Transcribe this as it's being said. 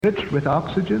Enriched with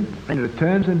oxygen and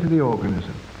returns into the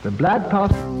organism. The blood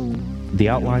passes. The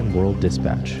Outline World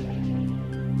Dispatch.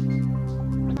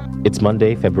 It's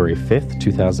Monday, February 5th,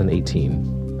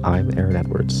 2018. I'm Aaron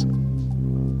Edwards.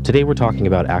 Today we're talking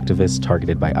about activists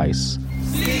targeted by ICE.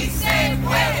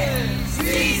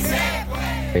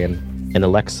 And an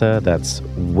Alexa that's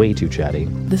way too chatty.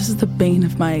 This is the bane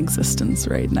of my existence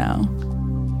right now.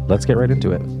 Let's get right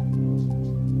into it.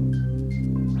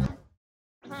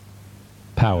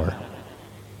 Power.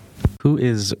 Who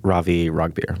is Ravi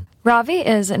Ragbir? Ravi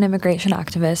is an immigration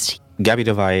activist. Gaby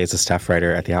Del Valle is a staff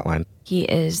writer at The Outline. He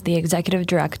is the executive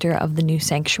director of the New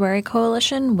Sanctuary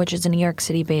Coalition, which is a New York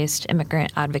City-based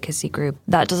immigrant advocacy group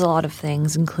that does a lot of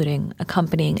things, including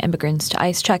accompanying immigrants to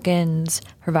ICE check-ins,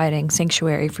 providing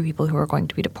sanctuary for people who are going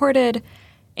to be deported,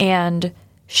 and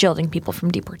shielding people from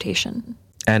deportation.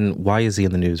 And why is he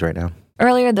in the news right now?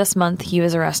 Earlier this month, he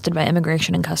was arrested by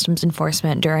Immigration and Customs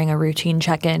Enforcement during a routine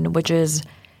check-in, which is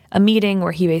a meeting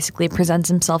where he basically presents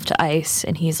himself to ICE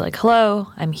and he's like, hello,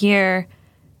 I'm here.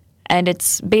 And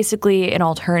it's basically an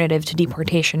alternative to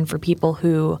deportation for people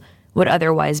who would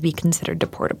otherwise be considered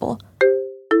deportable.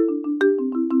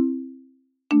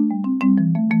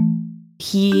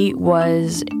 He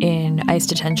was in ICE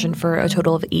detention for a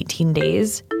total of 18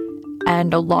 days.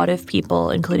 And a lot of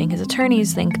people, including his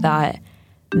attorneys, think that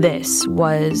this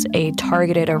was a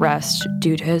targeted arrest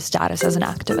due to his status as an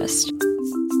activist.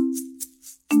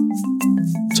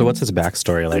 So what's his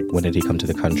backstory? Like, when did he come to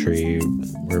the country?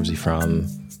 Where was he from?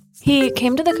 He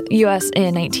came to the U.S.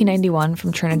 in 1991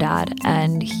 from Trinidad,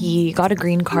 and he got a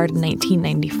green card in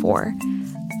 1994.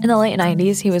 In the late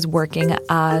 90s, he was working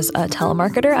as a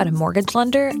telemarketer at a mortgage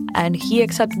lender, and he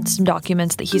accepted some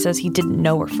documents that he says he didn't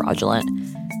know were fraudulent.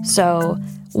 So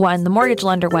when the mortgage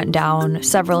lender went down,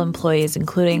 several employees,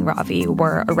 including Ravi,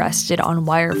 were arrested on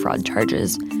wire fraud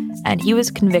charges, and he was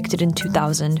convicted in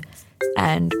 2000.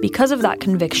 And because of that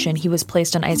conviction, he was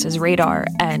placed on ICE's radar,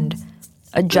 and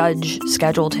a judge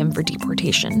scheduled him for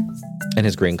deportation. And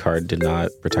his green card did not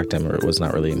protect him, or it was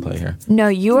not really in play here? No,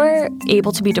 you are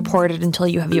able to be deported until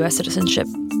you have U.S. citizenship.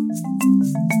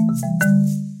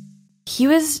 He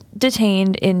was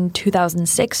detained in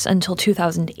 2006 until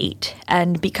 2008,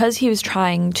 and because he was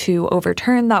trying to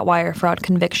overturn that wire fraud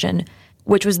conviction,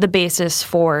 which was the basis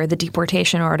for the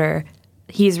deportation order,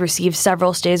 he's received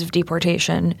several stays of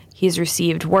deportation. He's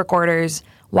received work orders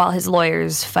while his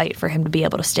lawyers fight for him to be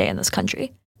able to stay in this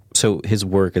country. So his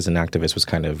work as an activist was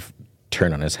kind of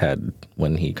turned on his head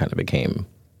when he kind of became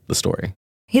the story.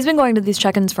 He's been going to these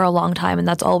check-ins for a long time, and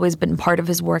that's always been part of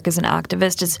his work as an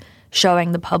activist, is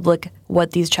showing the public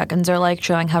what these check-ins are like,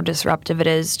 showing how disruptive it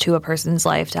is to a person's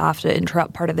life to have to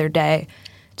interrupt part of their day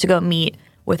to go meet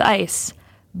with ICE.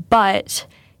 But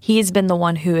he's been the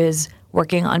one who is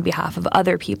working on behalf of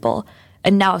other people.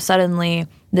 And now suddenly,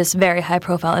 this very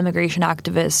high-profile immigration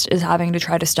activist is having to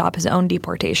try to stop his own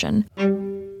deportation.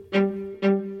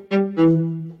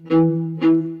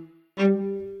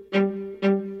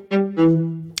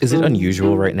 Is it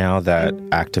unusual right now that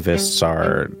activists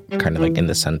are kind of like in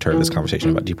the center of this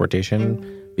conversation about deportation?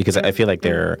 Because I feel like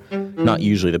they're not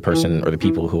usually the person or the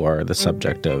people who are the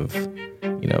subject of,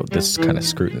 this kind of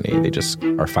scrutiny. They just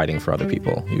are fighting for other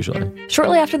people, usually.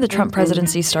 Shortly after the Trump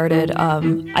presidency started,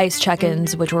 ICE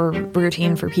check-ins, which were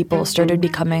routine for people, started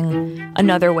becoming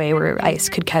another way where ICE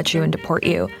could catch you and deport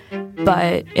you.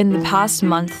 But in the past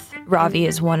month, Ravi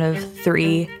is one of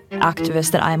 3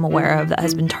 activists that I'm aware of that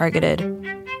has been targeted.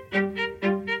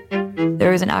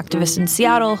 There was an activist in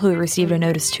Seattle who received a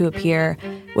notice to appear,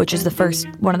 which is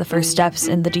one of the first steps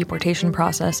in the deportation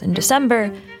process. In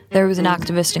December, there was an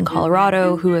activist in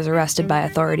Colorado who was arrested by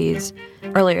authorities.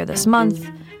 Earlier this month,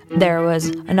 there was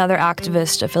another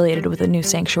activist affiliated with the New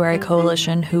Sanctuary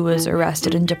Coalition who was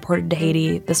arrested and deported to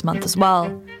Haiti this month as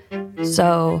well.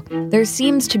 So there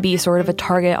seems to be sort of a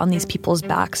target on these people's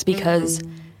backs, because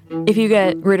if you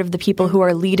get rid of the people who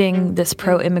are leading this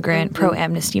pro-immigrant,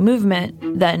 pro-amnesty movement,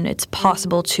 then it's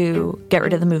possible to get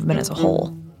rid of the movement as a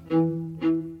whole.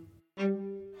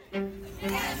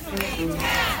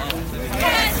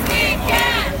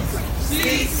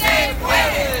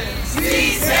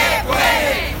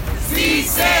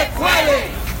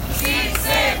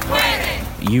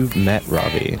 You've met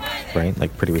Ravi, right?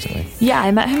 Like pretty recently. Yeah,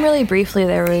 I met him really briefly.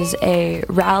 There was a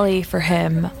rally for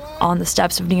him on the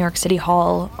steps of New York City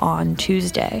Hall on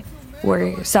Tuesday,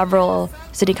 where several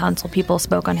city council people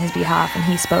spoke on his behalf, and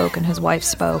he spoke and his wife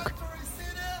spoke.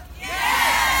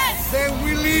 Yes! Then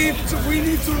we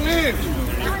need to live.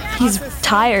 He's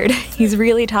tired. He's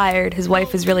really tired. His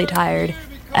wife is really tired.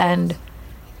 And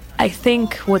I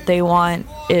think what they want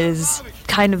is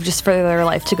kind of just for their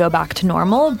life to go back to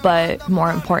normal, but more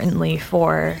importantly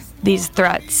for these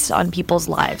threats on people's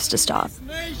lives to stop.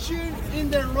 Nation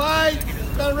in the right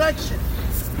direction.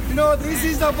 You know, this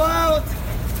is about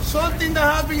something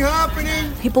that has been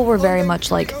happening. People were very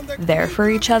much like there for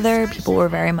each other. People were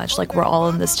very much like, we're all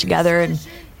in this together, and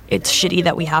it's shitty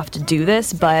that we have to do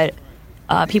this, but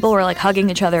people were like hugging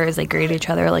each other as they greeted each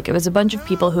other. Like, it was a bunch of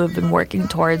people who have been working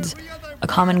towards a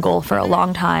common goal for a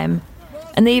long time.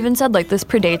 And they even said, like, this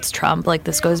predates Trump, like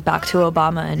this goes back to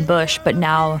Obama and Bush, but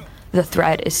now the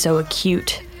threat is so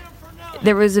acute.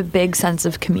 There was a big sense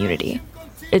of community.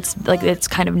 It's like, it's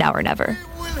kind of now or never.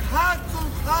 We will have to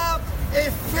have a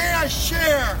fair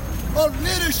share of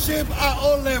leadership at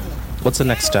all levels. What's the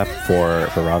next step for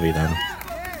Ravi then?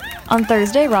 On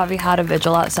Thursday, Ravi had a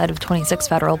vigil outside of 26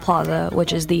 Federal Plaza,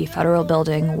 which is the federal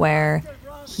building where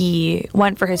he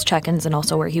went for his check-ins and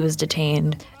also where he was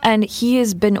detained. And he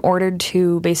has been ordered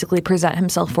to basically present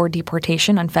himself for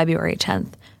deportation on February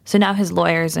 10th. So now his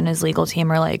lawyers and his legal team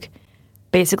are like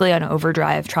basically on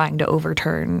overdrive trying to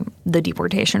overturn the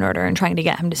deportation order and trying to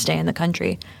get him to stay in the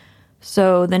country.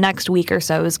 So the next week or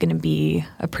so is going to be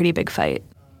a pretty big fight.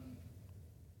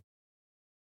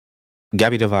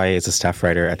 Gaby Del Valle is a staff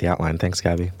writer at The Outline. Thanks,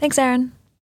 Gaby. Thanks, Aaron.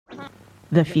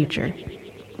 The future.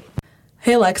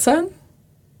 Hey, Alexa,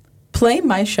 play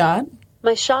My Shot.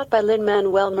 My Shot by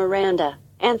Lin-Manuel Miranda,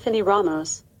 Anthony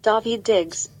Ramos, David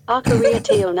Diggs, Akaria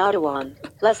Teonadawan,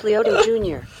 Leslie Odom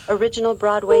Jr., original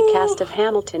Broadway cast of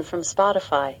Hamilton from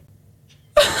Spotify.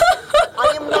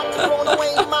 I am not throwing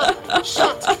away my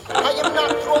shot. I am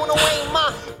not throwing away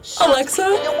my shot.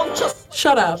 Alexa,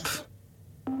 shut up.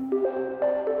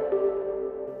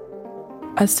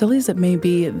 As silly as it may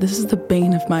be, this is the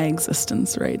bane of my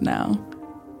existence right now.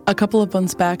 A couple of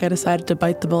months back, I decided to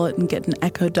bite the bullet and get an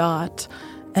Echo Dot,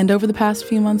 and over the past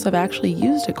few months, I've actually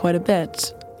used it quite a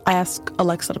bit. I ask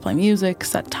Alexa to play music,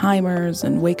 set timers,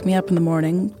 and wake me up in the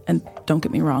morning, and don't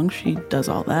get me wrong, she does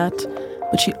all that,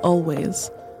 but she always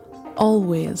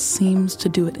seems to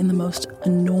do it in the most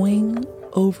annoying,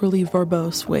 overly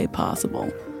verbose way possible,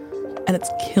 and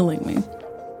it's killing me.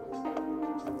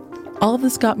 All of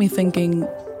this got me thinking,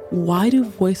 why do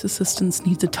voice assistants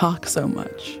need to talk so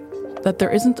much? That there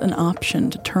isn't an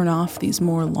option to turn off these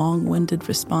more long-winded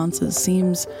responses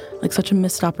seems like such a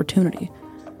missed opportunity,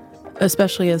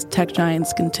 especially as tech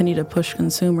giants continue to push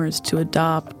consumers to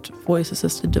adopt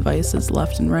voice-assisted devices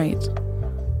left and right.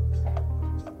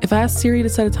 If I ask Siri to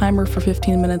set a timer for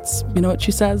 15 minutes, you know what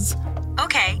she says?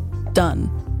 Okay.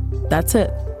 Done. That's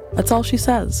it. That's all she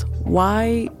says.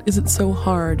 Why is it so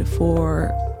hard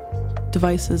for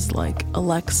devices like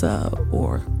Alexa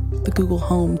or the Google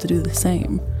Home to do the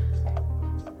same?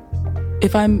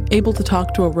 If I'm able to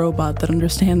talk to a robot that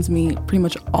understands me pretty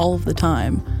much all of the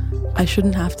time, I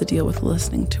shouldn't have to deal with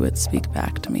listening to it speak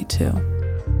back to me too.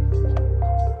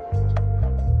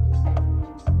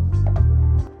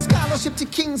 Scholarship to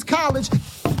King's College.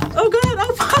 Oh God,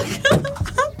 oh fuck.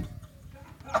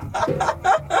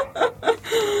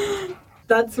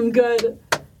 That's some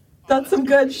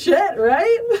good shit,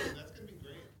 right?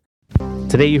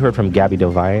 Today you heard from Gaby Del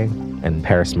Valle and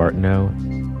Paris Martineau.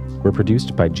 We're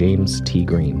produced by James T.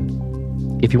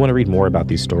 Green. If you want to read more about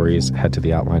these stories, head to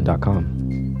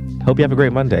theoutline.com. Hope you have a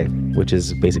great Monday, which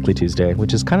is basically Tuesday,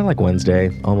 which is kind of like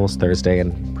Wednesday, almost Thursday,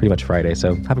 and pretty much Friday,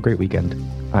 so have a great weekend.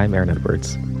 I'm Aaron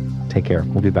Edwards. Take care.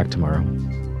 We'll be back tomorrow.